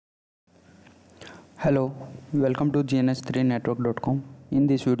Hello, welcome to gns3network.com. In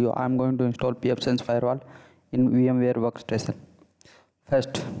this video, I am going to install pfSense Firewall in VMWare Workstation.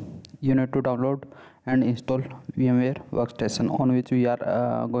 First, you need to download and install VMWare Workstation on which we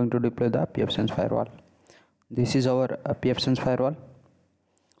are going to deploy the pfSense Firewall. This is our pfSense Firewall.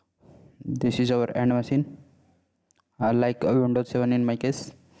 This is our end machine, like Windows 7 in my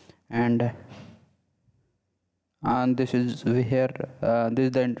case, and this is here. This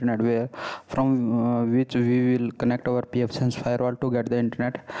is the internet where from which we will connect our pfSense firewall to get the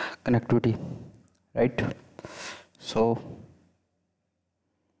internet connectivity, right? So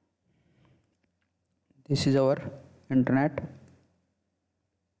this is our internet.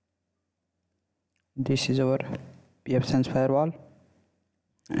 This is our pfSense firewall,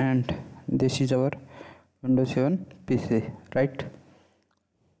 and this is our Windows 7 PC, right?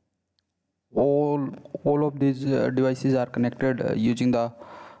 All of these devices are connected using the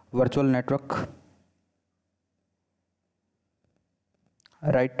virtual network,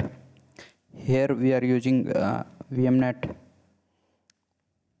 right? Here we are using VMnet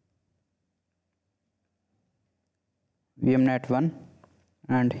 1,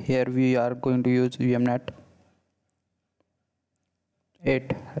 and here we are going to use VMnet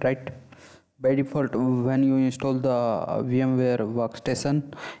 8, right? By default, when you install the VMWare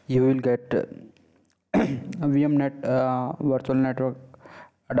Workstation, you will get VMnet Virtual Network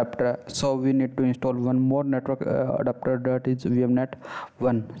Adapter. So we need to install one more network adapter, that is VMnet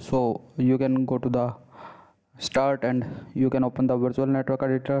 1. So you can go to the start and you can open the Virtual Network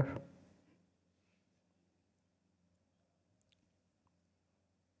Adapter.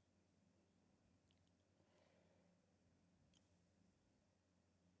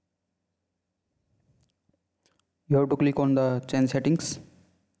 You have to click on the change settings.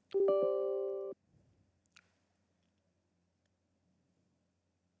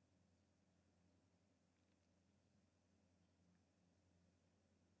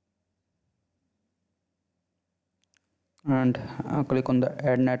 And click on the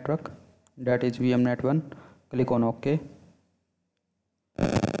add network, that is VMnet 1. Click on OK.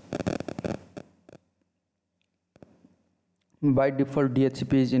 By default,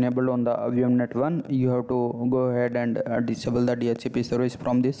 DHCP is enabled on the VMnet 1. You have to go ahead and disable the DHCP service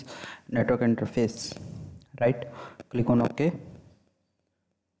from this network interface, right? Click on OK.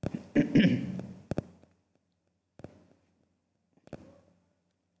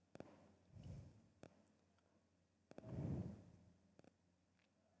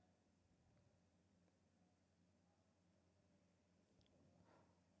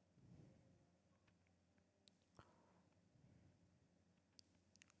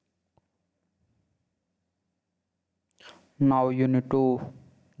 Now you need to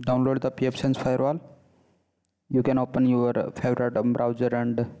download the pfSense firewall. You can open your favorite browser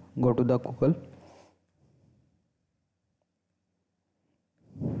and go to the Google.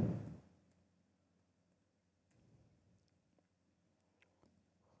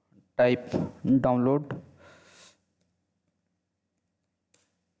 Type download.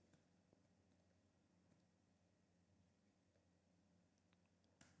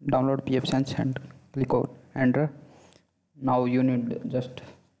 Download pfSense and click on enter. Now you need just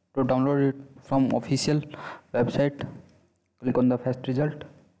to download it from official website. Click on the first result.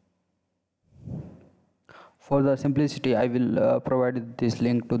 For the simplicity, I will provide this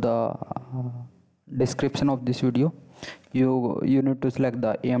link to the description of this video. You need to select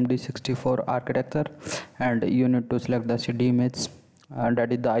the AMD 64 architecture, and you need to select the CD image,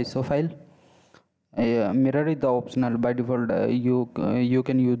 that is the ISO file. Mirror is the optional. By default, you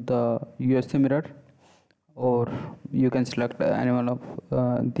can use the USB mirror, or you can select any one of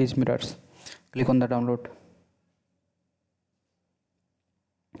these mirrors. Click on the download.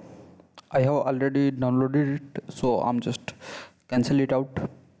 I have already downloaded it, so I'm just cancel it out.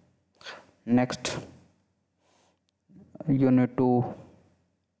 Next, you need to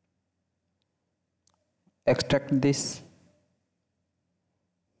extract this.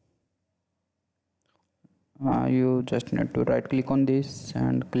 You just need to right click on this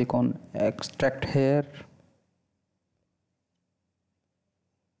and click on extract here.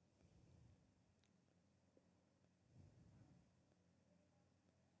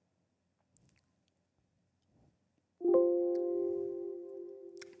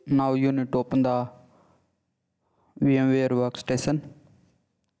 Now you need to open the VMWare Workstation.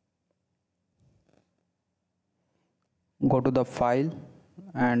 Go to the file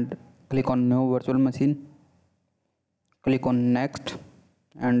and click on new virtual machine. Click on next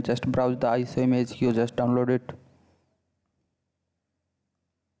and just browse the ISO image you just downloaded.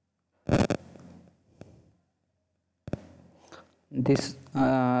 This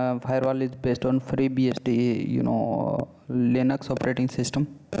Firewall is based on FreeBSD, Linux operating system.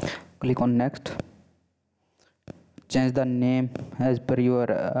 Click on next. Change the name as per your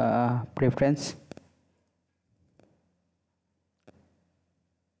preference.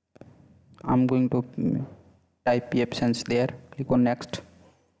 I'm going to type pfSense there. Click on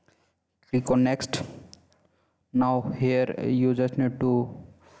next. Now here you just need to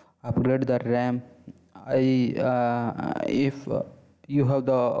upgrade the RAM. If you have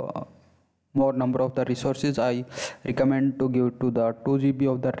the more number of the resources, I recommend to give to the 2 GB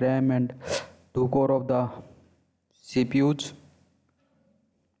of the RAM and 2 core of the CPUs,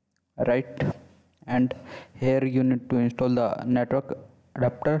 right? And here you need to install the network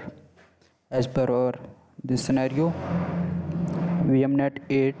adapter as per our this scenario. VMNet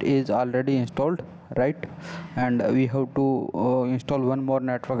 8 is already installed, right? And we have to install one more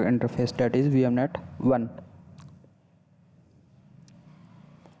network interface, that is VMNet 1.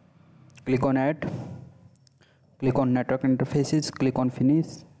 Click on add, click on network interfaces, click on finish,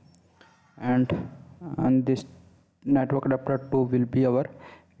 and this network adapter 2 will be our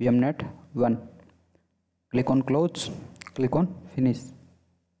VMNet 1. Click on close, click on finish.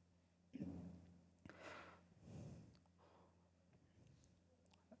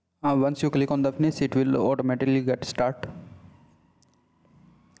 Once you click on the finish, it will automatically get start.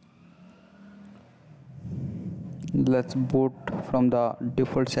 Let's boot from the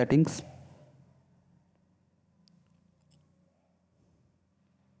default settings.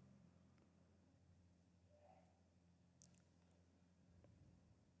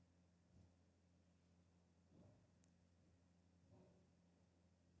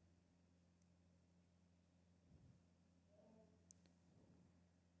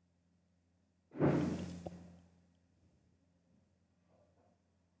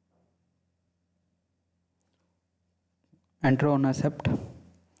 Enter on accept.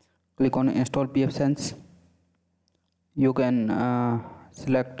 Click on install pfSense. You can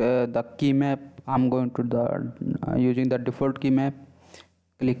select the key map. I'm going to the using the default key map.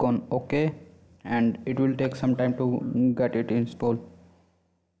 Click on OK, and it will take some time to get it installed.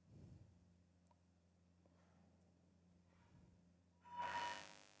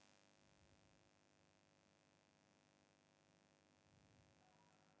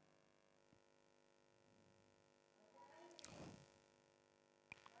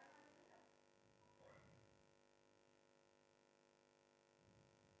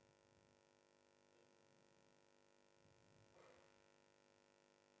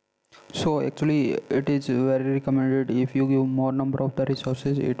 So actually it is very recommended. If you give more number of the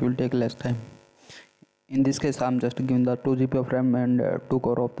resources, it will take less time. In this case, I'm just giving the 2 GB of RAM and 2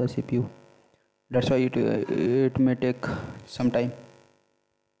 core of the CPU. That's why it may take some time.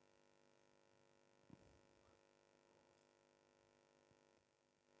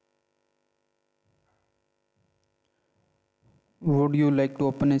 Would you like to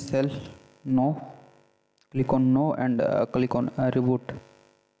open a shell? No. Click on no and click on reboot.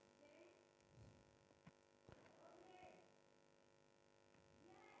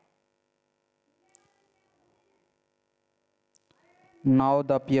 Now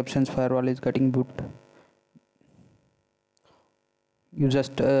the pfSense firewall is getting boot. You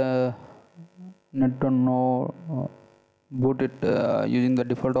just need to know boot it using the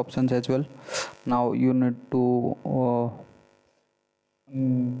default options as well. Now you need to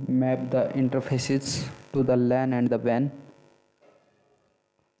map the interfaces to the LAN and the WAN.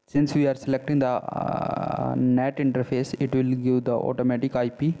 Since we are selecting the NAT interface, it will give the automatic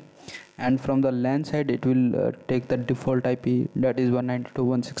IP, and from the LAN side it will take the default IP, that is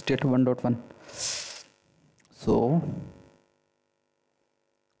 192.168.1.1. So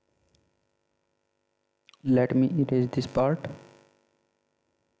let me erase this part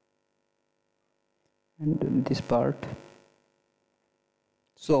and this part.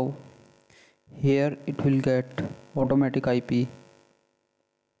 So here it will get automatic IP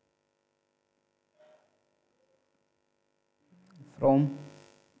from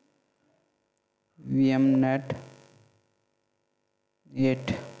VMNet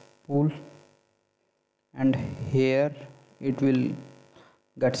 8 pool, and here it will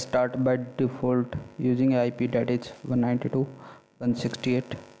get start by default using IP, that is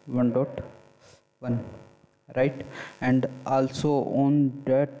 192.168.1.1, right? And also on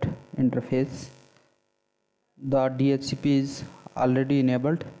that interface the DHCP is already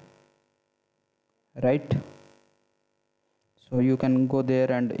enabled, right? So you can go there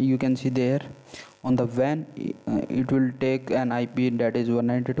and you can see there on the WAN it will take an IP, that is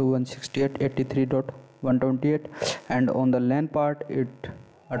 192.168.83.128, and on the LAN part it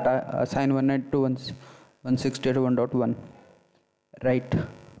assign 192.168.1.1, right?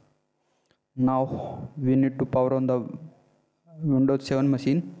 Now we need to power on the Windows 7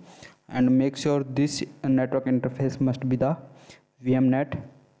 machine and make sure this network interface must be the VMNet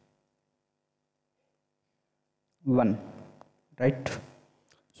 1, right?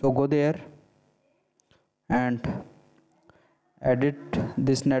 So go there and edit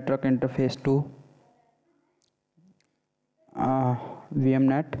this network interface to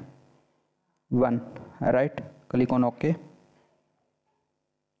VMNet 1, right? Click on OK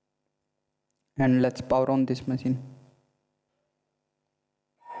and let's power on this machine.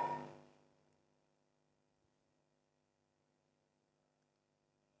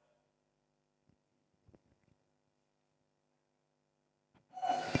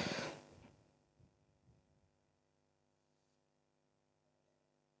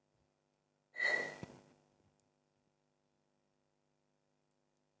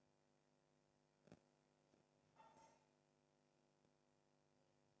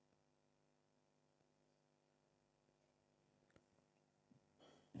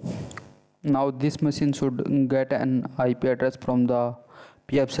 Now this machine should get an IP address from the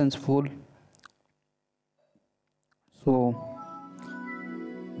pfSense pool. So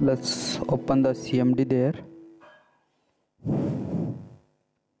let's open the CMD there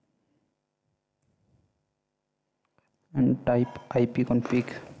and type ipconfig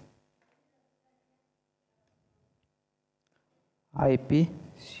ipconfig,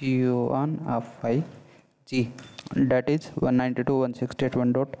 that is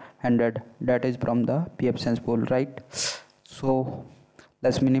 192.168.1.100, that is from the pfSense pool, right? So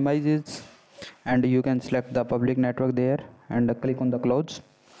let's minimize it and you can select the public network there and click on the close.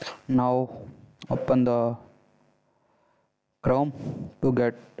 Now open the Chrome to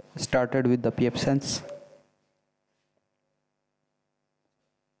get started with the pfSense.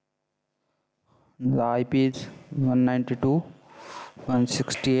 The IP is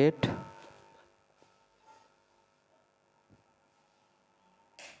 192.168.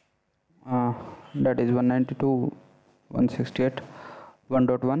 That is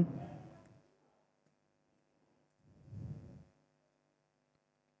 192.168.1.1.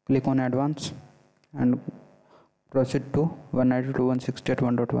 Click on advanced and proceed to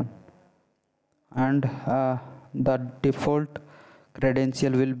 192.168.1.1 and the default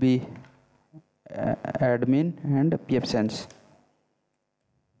credential will be admin and pfSense.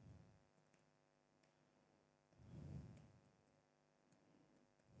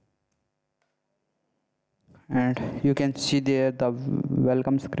 And you can see there the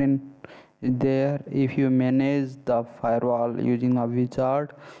welcome screen is there. If you manage the firewall using a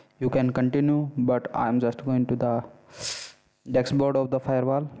wizard, you can continue, but I'm just going to the dashboard of the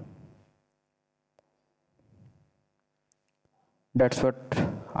firewall. That's what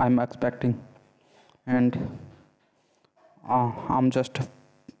I'm expecting, and I'm just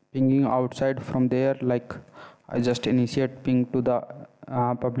pinging outside from there, like I just initiate ping to the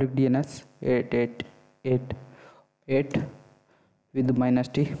public DNS 8888 with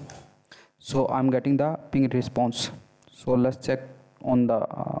 -T. So I'm getting the ping response. So let's check on the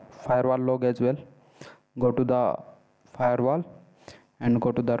firewall log as well. Go to the firewall and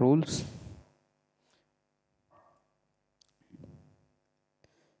go to the rules.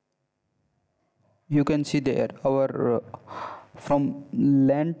 You can see there our from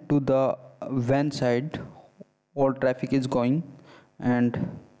LAN to the WAN side all traffic is going, and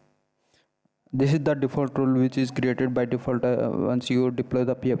this is the default rule which is created by default once you deploy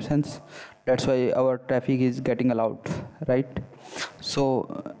the pfSense. That's why our traffic is getting allowed, right? So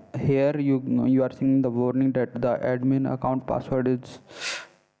here you are seeing the warning that the admin account password is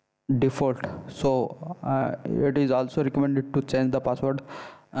default. So it is also recommended to change the password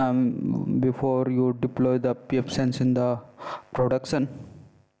before you deploy the pfSense in the production,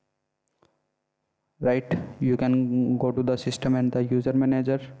 right? You can go to the system and the user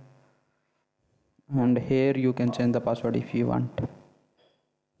manager, and here you can change the password if you want.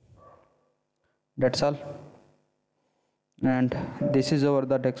 That's all. And this is over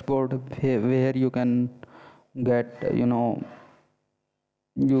the dashboard where you can get you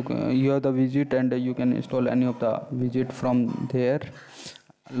have the widget and you can install any of the widget from there.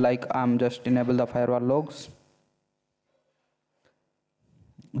 Like I'm just enable the firewall logs.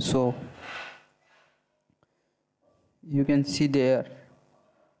 So you can see there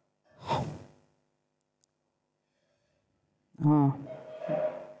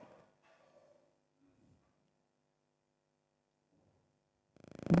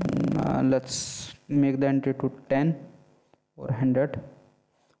let's make the entry to 10 or 100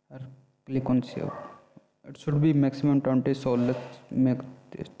 or click on save. It should be maximum 20, so let's make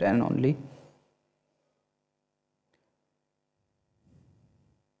this 10 only.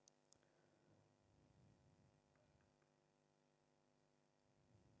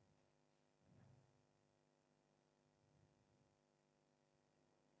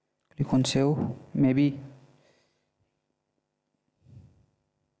 You can save. Maybe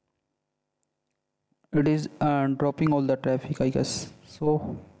it is dropping all the traffic, I guess.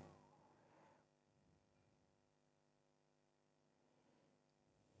 So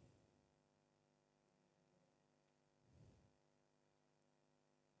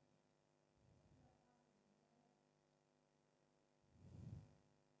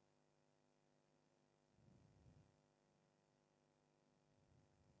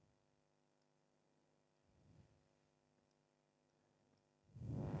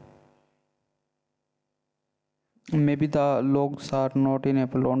maybe the logs are not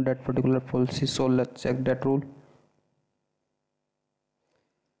enabled on that particular policy, so let's check that rule.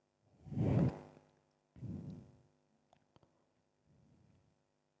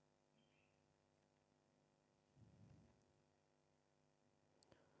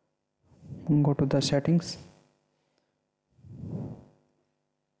 Go to the settings.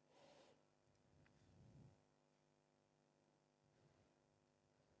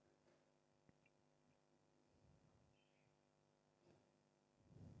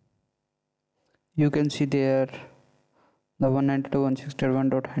 You can see there the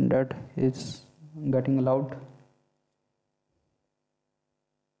 192.168.1.100 is getting allowed.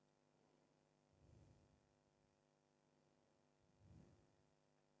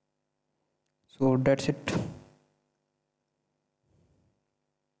 So that's it.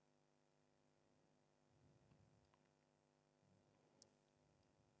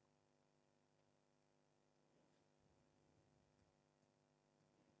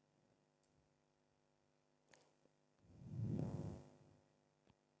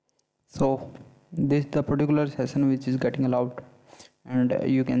 So this is the particular session which is getting allowed, and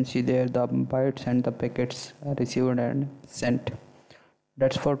you can see there the bytes and the packets received and sent.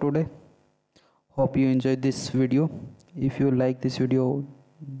 That's for today. Hope you enjoyed this video. If you like this video,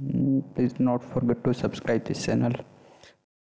 please do not forget to subscribe this channel.